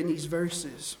consider in these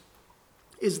verses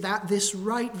is that this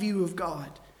right view of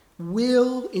God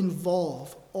will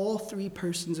involve all 3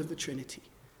 persons of the Trinity.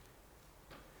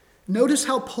 Notice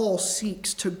how Paul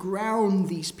seeks to ground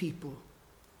these people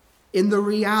in the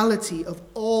reality of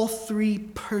all 3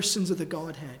 persons of the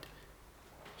Godhead.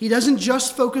 He doesn't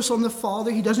just focus on the Father.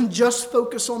 He doesn't just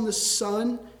focus on the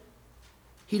Son.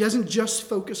 He doesn't just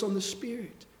focus on the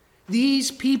Spirit. These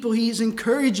people, he is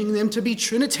encouraging them to be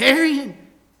Trinitarian.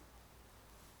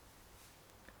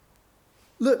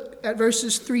 Look at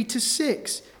verses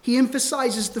 3-6. He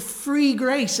emphasizes the free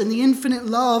grace and the infinite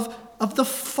love of the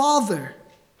Father.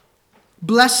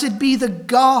 Blessed be the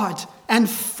God and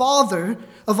Father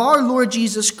of our Lord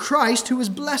Jesus Christ, who has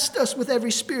blessed us with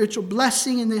every spiritual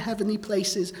blessing in the heavenly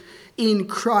places in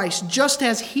Christ, just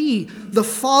as he, the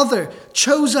Father,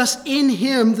 chose us in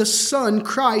him, the Son,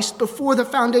 Christ, before the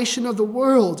foundation of the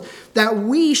world, that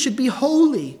we should be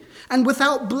holy and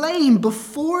without blame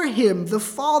before him, the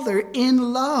Father,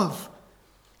 in love.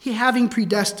 He having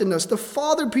predestined us, the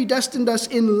Father predestined us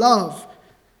in love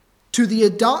to the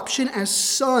adoption as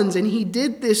sons, and he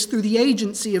did this through the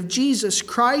agency of Jesus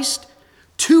Christ,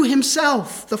 to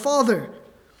himself, the Father,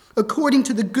 according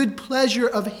to the good pleasure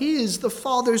of his, the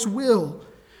Father's will,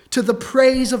 to the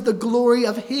praise of the glory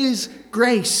of his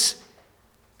grace,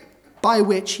 by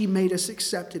which he made us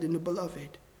accepted in the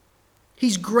beloved.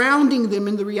 He's grounding them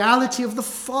in the reality of the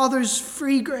Father's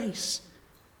free grace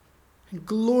and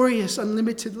glorious,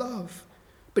 unlimited love.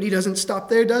 But he doesn't stop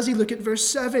there, does he? Look at verse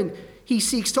 7. He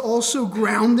seeks to also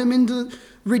ground them in the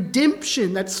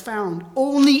redemption that's found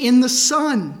only in the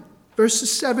Son. Verses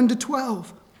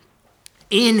 7-12.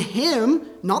 In him,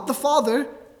 not the Father,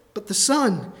 but the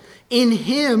Son. In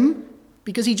him,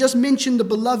 because he just mentioned the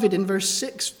beloved in verse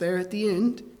 6 there at the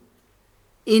end.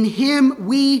 In him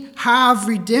we have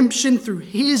redemption through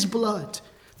his blood,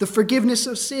 the forgiveness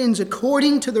of sins,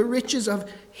 according to the riches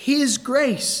of his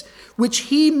grace, which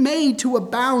he made to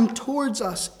abound towards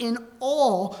us in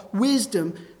all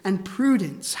wisdom and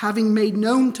prudence, having made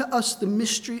known to us the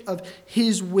mystery of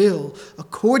his will,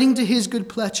 according to his good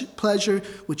pleasure,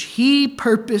 which he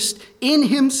purposed in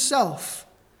himself,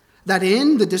 that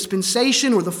in the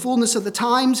dispensation or the fullness of the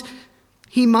times,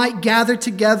 he might gather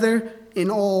together in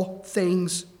all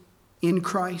things in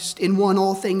Christ, in one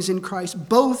all things in Christ,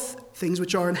 both things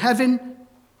which are in heaven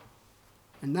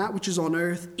and that which is on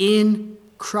earth in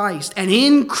Christ. And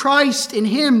in Christ, in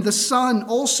him, the Son,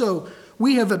 also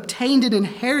we have obtained an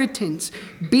inheritance,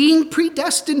 being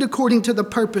predestined according to the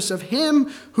purpose of him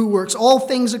who works all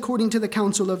things according to the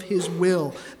counsel of his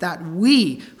will, that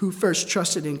we who first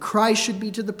trusted in Christ should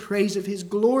be to the praise of his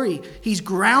glory. He's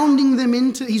grounding them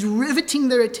he's riveting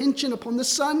their attention upon the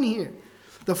Son here.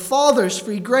 The Father's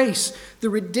free grace, the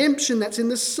redemption that's in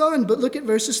the Son. But look at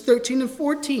verses 13 and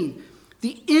 14.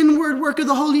 The inward work of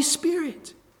the Holy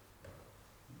Spirit.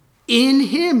 In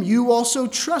him you also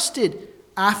trusted,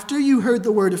 after you heard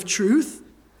the word of truth,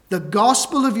 the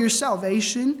gospel of your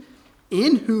salvation,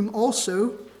 in whom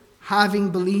also, having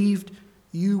believed,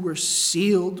 you were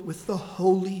sealed with the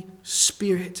Holy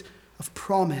Spirit of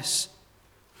promise,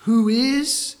 who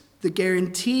is the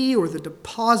guarantee or the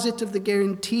deposit of the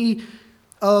guarantee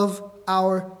of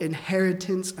our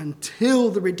inheritance until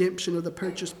the redemption of the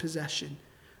purchased possession,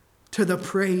 to the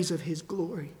praise of his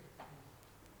glory.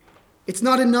 It's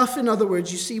not enough, in other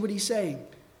words, you see what he's saying.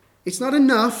 It's not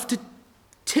enough to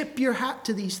tip your hat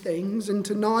to these things and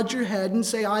to nod your head and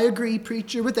say, I agree,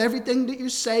 preacher, with everything that you're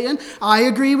saying. I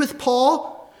agree with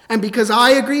Paul. And because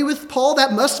I agree with Paul,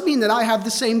 that must mean that I have the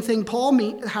same thing Paul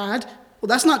had. Well,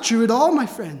 that's not true at all, my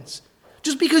friends.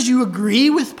 Just because you agree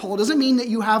with Paul doesn't mean that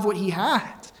you have what he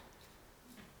had.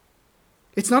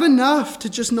 It's not enough to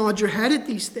just nod your head at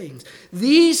these things.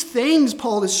 These things,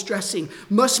 Paul is stressing,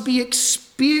 must be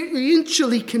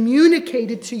experientially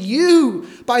communicated to you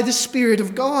by the Spirit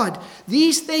of God.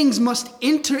 These things must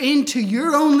enter into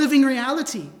your own living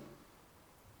reality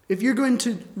if you're going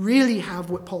to really have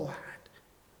what Paul had.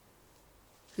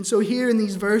 And so here in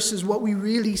these verses, what we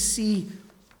really see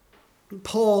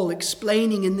Paul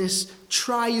explaining in this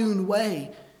triune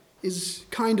way is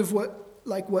kind of what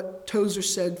Tozer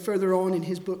said further on in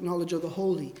his book, Knowledge of the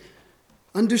Holy.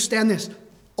 Understand this.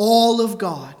 All of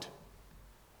God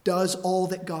does all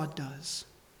that God does.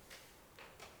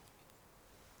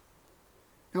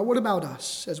 Now, what about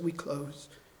us as we close?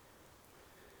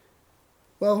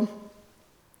 Well,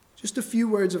 just a few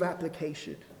words of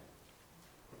application.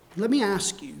 Let me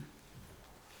ask you,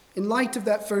 in light of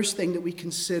that first thing that we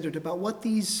considered about what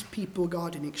these people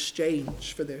got in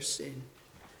exchange for their sin,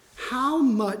 how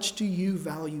much do you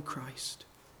value Christ?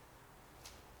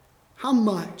 How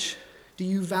much do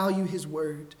you value his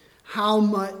word? How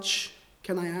much,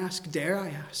 can I ask, dare I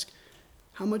ask,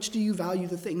 how much do you value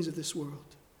the things of this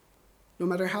world? No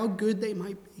matter how good they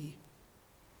might be.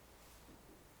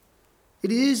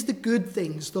 It is the good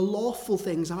things, the lawful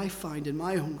things I find in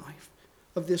my own life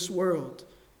of this world.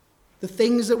 The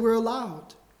things that we're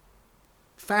allowed.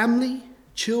 Family,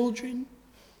 children,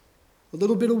 a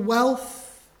little bit of wealth,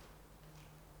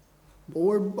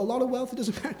 or a lot of wealth, it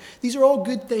doesn't matter. These are all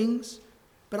good things.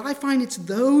 But I find it's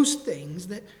those things,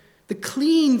 the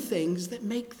clean things, that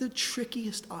make the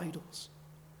trickiest idols.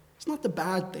 It's not the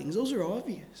bad things. Those are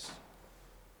obvious.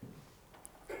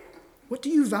 What do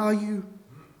you value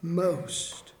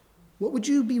most? What would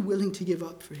you be willing to give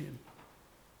up for him?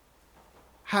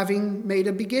 Having made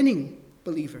a beginning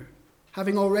believer,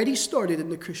 having already started in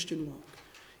the Christian walk,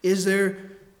 is there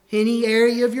any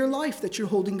area of your life that you're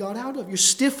holding God out of? You're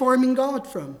stiff-arming God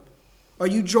from? Are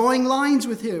you drawing lines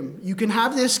with him? You can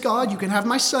have this, God. You can have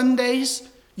my Sundays.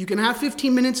 You can have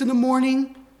 15 minutes in the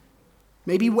morning.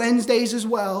 Maybe Wednesdays as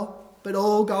well. But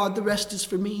oh, God, the rest is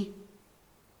for me.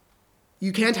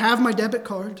 You can't have my debit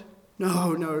card.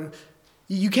 No.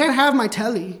 You can't have my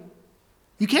telly.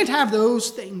 You can't have those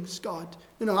things, God.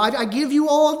 I give you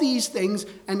all these things,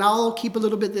 and I'll keep a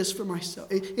little bit of this for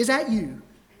myself. Is that you?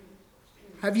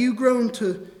 Have you grown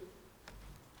to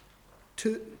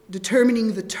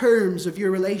determining the terms of your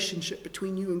relationship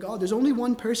between you and God? There's only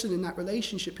one person in that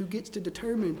relationship who gets to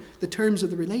determine the terms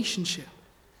of the relationship,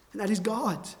 and that is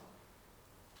God.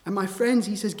 And my friends,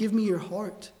 he says, give me your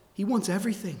heart. He wants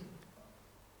everything.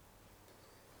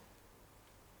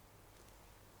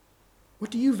 What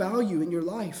do you value in your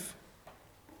life?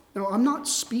 Now, I'm not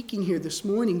speaking here this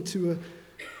morning to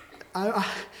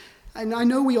and I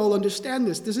know we all understand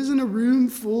this. This isn't a room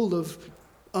full of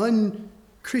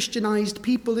unchristianized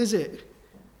people, is it?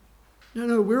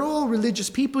 No, we're all religious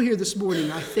people here this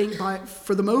morning, I think,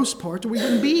 for the most part, or we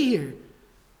wouldn't be here.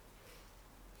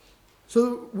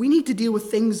 So we need to deal with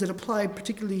things that apply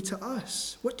particularly to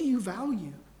us. What do you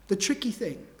value? The tricky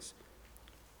things.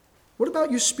 What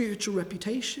about your spiritual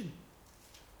reputation?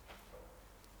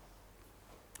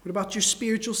 What about your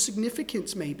spiritual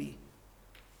significance, maybe?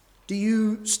 Do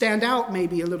you stand out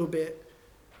maybe a little bit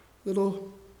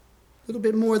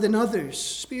more than others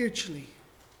spiritually?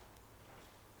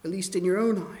 At least in your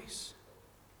own eyes.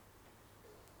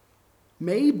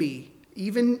 Maybe,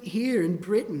 even here in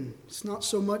Britain, it's not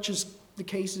so much as the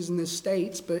cases in the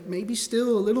States, but maybe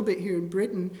still a little bit here in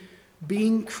Britain,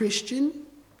 being Christian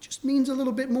just means a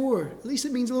little bit more. At least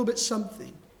it means a little bit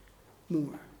something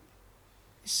more.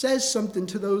 It says something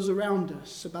to those around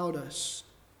us, about us.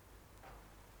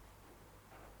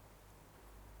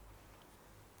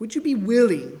 Would you be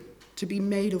willing to be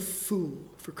made a fool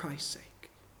for Christ's sake?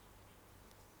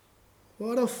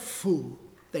 What a fool,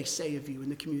 they say of you in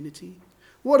the community.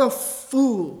 What a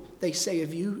fool, they say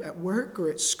of you at work or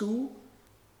at school.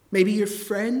 Maybe your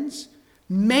friends.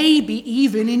 Maybe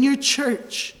even in your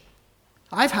church.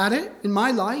 I've had it in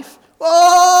my life.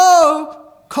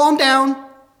 Whoa! Calm down.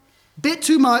 Bit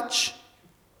too much.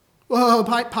 Whoa,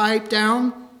 pipe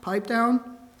down. Pipe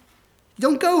down.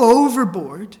 Don't go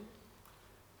overboard.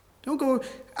 Don't go.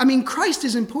 I mean, Christ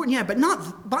is important, yeah, but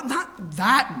not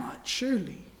that much,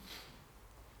 surely.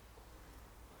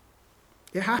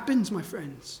 It happens, my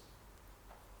friends.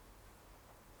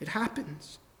 It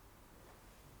happens.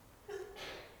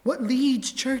 What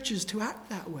leads churches to act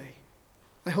that way?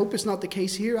 I hope it's not the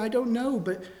case here. I don't know,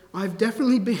 but I've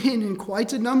definitely been in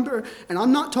quite a number. And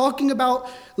I'm not talking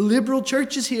about liberal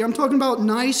churches here. I'm talking about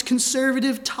nice,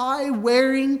 conservative,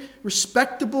 tie-wearing,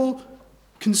 respectable,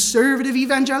 conservative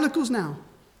evangelicals now.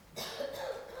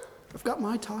 I've got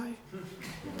my tie.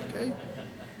 Okay?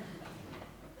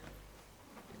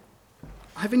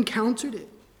 I've encountered it.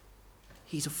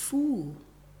 He's a fool.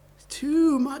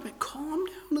 Too much. Calm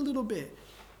down a little bit.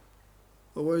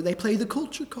 Or they play the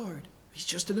culture card. He's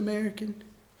just an American.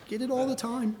 Get it all the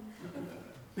time.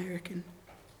 American.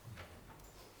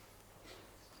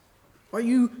 Are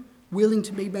you willing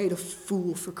to be made a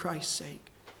fool for Christ's sake?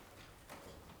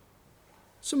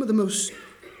 Some of the most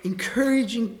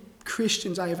encouraging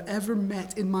Christians I have ever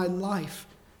met in my life.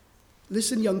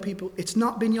 Listen, young people, it's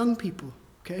not been young people,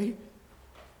 okay?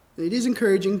 It is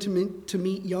encouraging to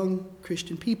meet young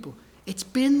Christian people. It's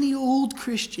been the old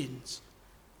Christians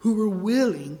who were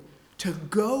willing to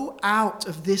go out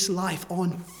of this life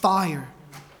on fire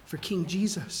for King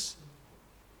Jesus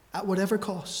at whatever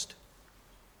cost.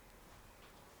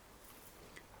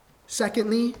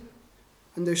 Secondly,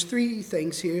 and there's three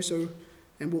things here,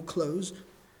 and we'll close.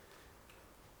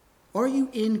 Are you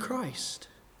in Christ?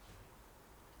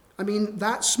 I mean,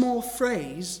 that small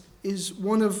phrase is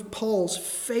one of Paul's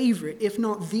favorite, if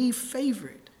not the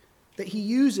favorite, that he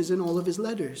uses in all of his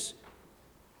letters.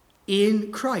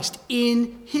 In Christ,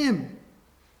 in Him.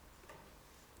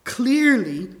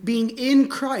 Clearly, being in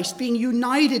Christ, being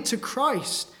united to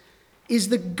Christ, is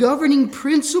the governing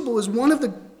principle, is one of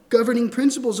the governing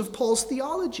principles of Paul's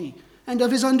theology and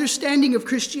of his understanding of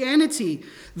Christianity.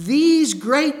 These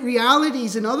great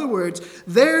realities, in other words,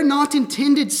 they're not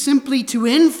intended simply to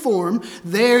inform,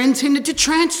 they're intended to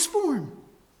transform.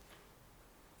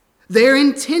 They're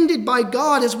intended by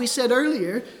God, as we said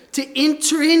earlier, to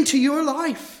enter into your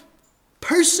life.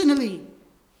 Personally,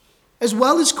 as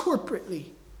well as corporately,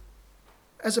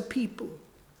 as a people.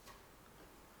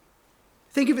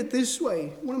 Think of it this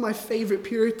way. One of my favorite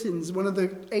Puritans, one of the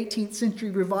 18th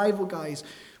century revival guys,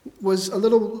 was a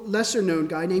little lesser known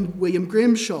guy named William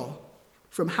Grimshaw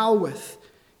from Haworth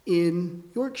in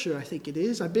Yorkshire, I think it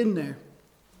is. I've been there.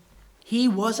 He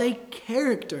was a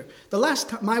character. The last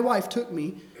time my wife took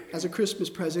me as a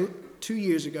Christmas present 2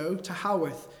 years ago to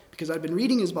Haworth because I'd been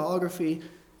reading his biography.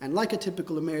 And like a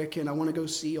typical American, I want to go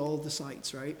see all the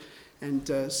sights, right?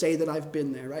 And say that I've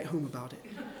been there, write home about it.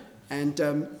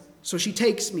 And so she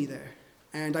takes me there.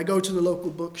 And I go to the local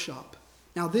bookshop.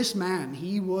 Now this man,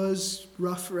 he was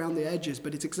rough around the edges,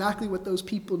 but it's exactly what those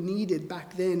people needed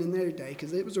back then in their day,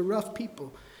 because it was a rough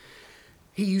people.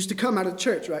 He used to come out of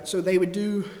church, right? So they would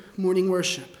do morning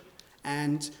worship.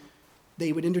 And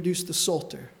they would introduce the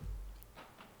Psalter.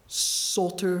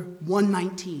 Psalter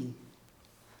 119.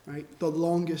 Right? The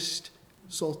longest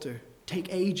Psalter.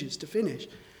 Take ages to finish.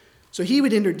 So he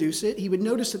would introduce it. He would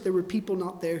notice that there were people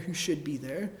not there who should be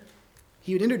there.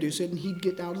 He would introduce it, and he'd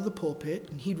get out of the pulpit,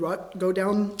 and he'd go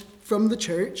down from the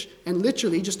church, and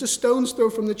literally just a stone's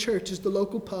throw from the church is the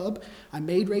local pub. I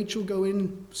made Rachel go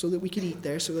in so that we could eat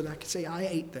there, so that I could say I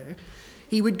ate there.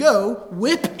 He would go,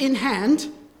 whip in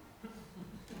hand,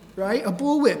 right? A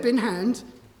bull whip in hand,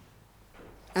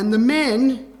 and the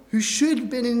men who should have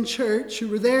been in church, who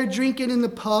were there drinking in the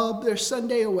pub, their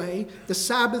Sunday away, the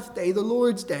Sabbath day, the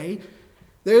Lord's day,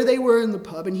 there they were in the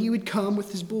pub, and he would come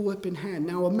with his bullwhip in hand.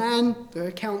 Now a man, the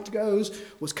account goes,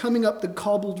 was coming up the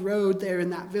cobbled road there in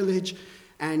that village,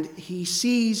 and he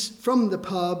sees from the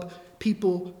pub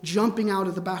people jumping out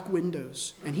of the back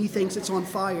windows, and he thinks it's on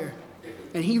fire.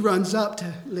 And he runs up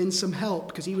to lend some help,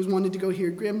 because he was wanting to go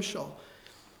hear Grimshaw.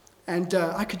 And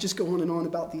I could just go on and on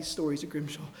about these stories of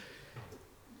Grimshaw.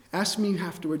 Ask me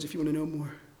afterwards if you want to know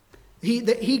more.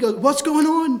 He goes, what's going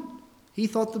on? He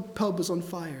thought the pub was on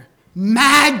fire.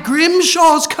 Mad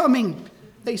Grimshaw's coming,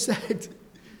 they said.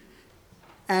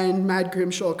 And Mad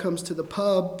Grimshaw comes to the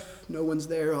pub. No one's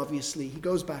there, obviously. He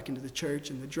goes back into the church,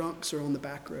 and the drunks are on the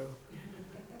back row.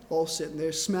 All sitting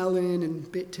there smelling and a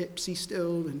bit tipsy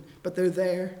still, but they're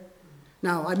there.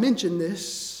 Now, I mentioned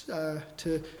this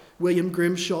to William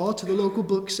Grimshaw, to the local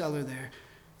bookseller there.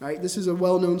 Right? This is a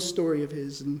well-known story of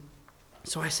his. And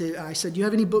so I said, do you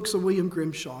have any books on William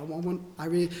Grimshaw?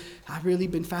 I've really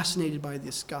been fascinated by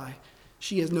this guy.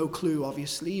 She has no clue,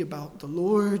 obviously, about the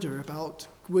Lord or about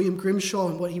William Grimshaw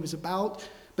and what he was about.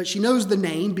 But she knows the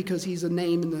name because he's a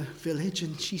name in the village.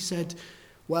 And she said,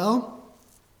 well,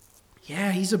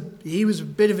 yeah, he was a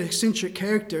bit of an eccentric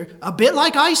character. A bit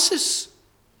like ISIS,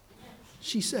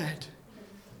 she said.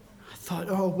 I thought,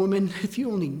 oh, woman, if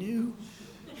you only knew.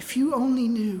 If you only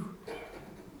knew.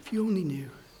 If you only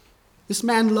knew. This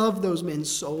man loved those men's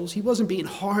souls. He wasn't being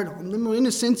hard on them. In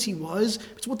a sense, he was.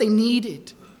 It's what they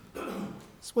needed.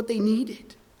 It's what they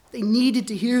needed. They needed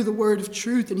to hear the word of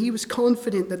truth, and he was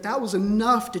confident that that was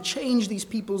enough to change these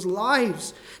people's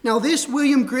lives. Now, this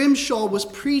William Grimshaw was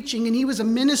preaching, and he was a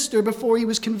minister before he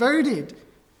was converted.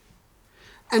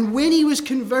 And when he was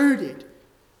converted,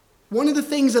 one of the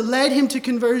things that led him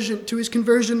to his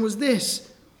conversion was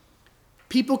this.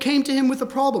 People came to him with a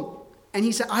problem, and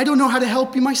he said, I don't know how to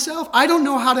help you myself. I don't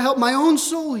know how to help my own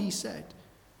soul, he said.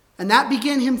 And that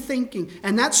began him thinking,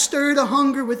 and that stirred a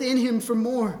hunger within him for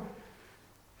more.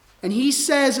 And he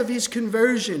says of his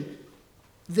conversion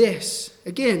this,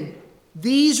 again,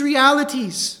 these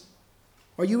realities,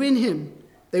 are you in him?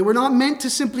 They were not meant to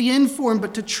simply inform,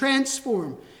 but to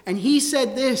transform. And he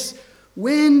said this,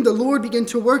 when the Lord began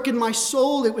to work in my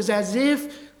soul, it was as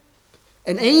if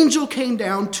an angel came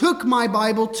down, took my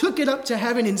Bible, took it up to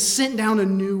heaven, and sent down a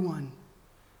new one.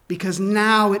 Because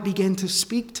now it began to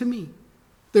speak to me.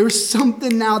 There was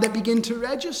something now that began to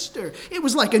register. It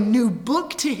was like a new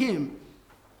book to him.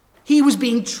 He was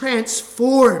being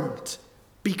transformed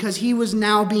because he was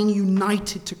now being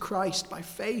united to Christ by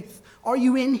faith. Are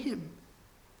you in him?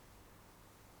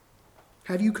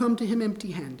 Have you come to him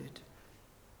empty-handed?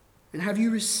 And have you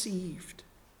received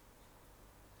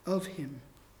of him?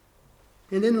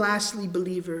 And then lastly,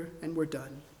 believer, and we're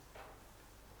done.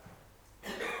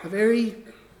 A very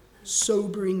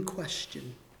sobering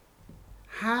question.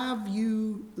 Have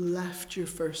you left your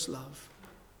first love?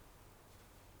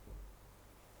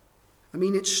 I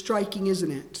mean, it's striking,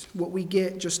 isn't it? What we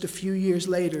get just a few years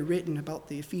later written about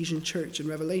the Ephesian church in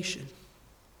Revelation.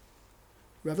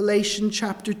 Revelation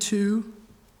chapter 2,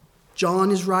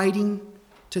 John is writing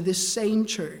to this same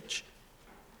church.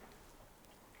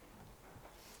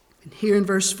 And here in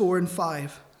verse 4 and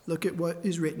 5, look at what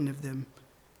is written of them.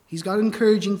 He's got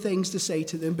encouraging things to say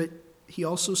to them, but he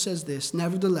also says this,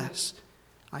 nevertheless,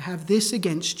 I have this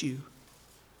against you.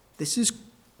 This is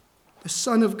the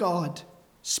Son of God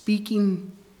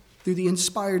speaking through the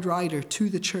inspired writer to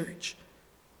the church.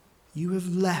 You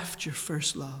have left your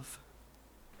first love.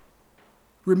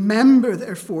 Remember,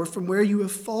 therefore, from where you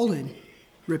have fallen,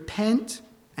 repent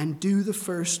and do the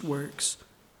first works,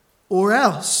 or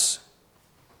else.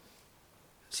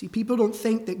 See, people don't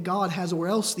think that God has or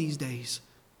else these days,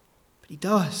 but he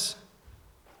does.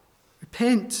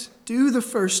 Repent, do the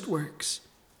first works,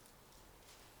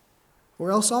 or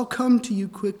else I'll come to you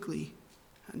quickly,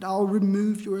 and I'll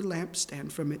remove your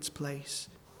lampstand from its place,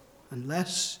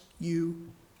 unless you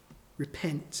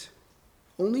repent.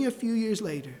 Only a few years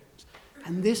later,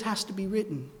 and this has to be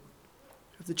written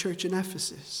of the church in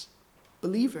Ephesus.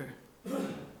 Believer,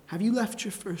 have you left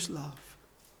your first love?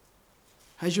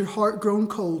 Has your heart grown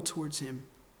cold towards him?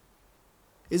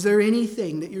 Is there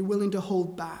anything that you're willing to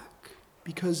hold back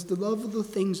because the love of the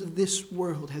things of this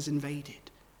world has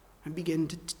invaded and begin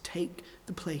to take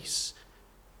the place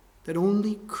that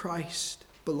only Christ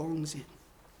belongs in,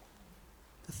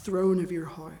 the throne of your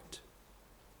heart?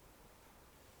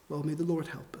 Well, may the Lord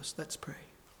help us. Let's pray.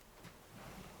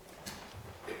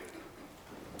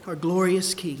 Our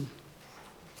glorious King,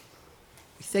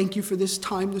 we thank you for this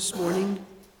time this morning.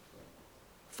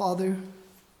 Father,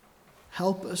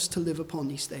 help us to live upon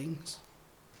these things.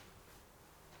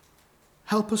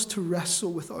 Help us to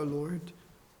wrestle with our Lord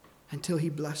until he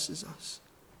blesses us.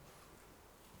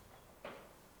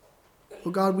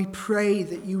 Oh God, we pray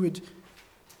that you would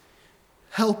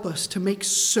help us to make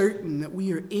certain that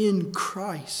we are in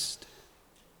Christ.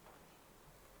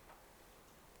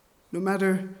 No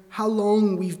matter how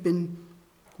long we've been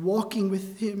walking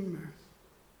with him, or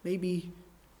maybe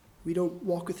we don't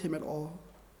walk with him at all.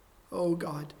 Oh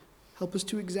God, help us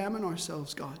to examine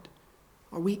ourselves, God.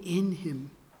 Are we in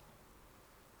him?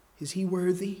 Is he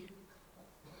worthy?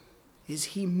 Is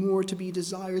he more to be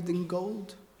desired than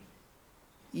gold?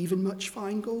 Even much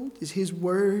fine gold? Is his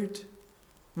word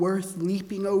worth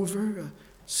leaping over a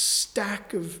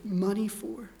stack of money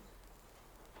for?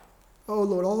 Oh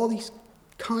Lord, all these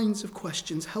kinds of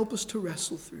questions help us to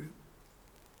wrestle through,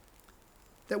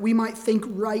 that we might think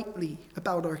rightly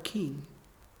about our King,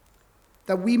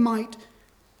 that we might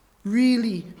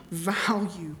really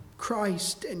value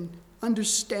Christ and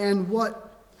understand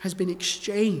what has been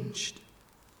exchanged.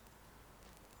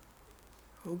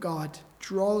 Oh God,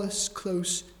 draw us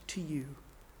close to you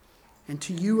and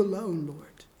to you alone,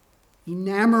 Lord.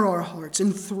 Enamor our hearts,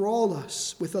 enthrall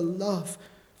us with a love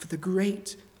for the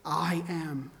great I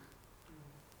am.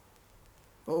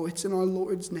 Oh, it's in our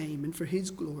Lord's name and for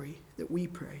his glory that we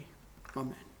pray.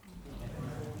 Amen.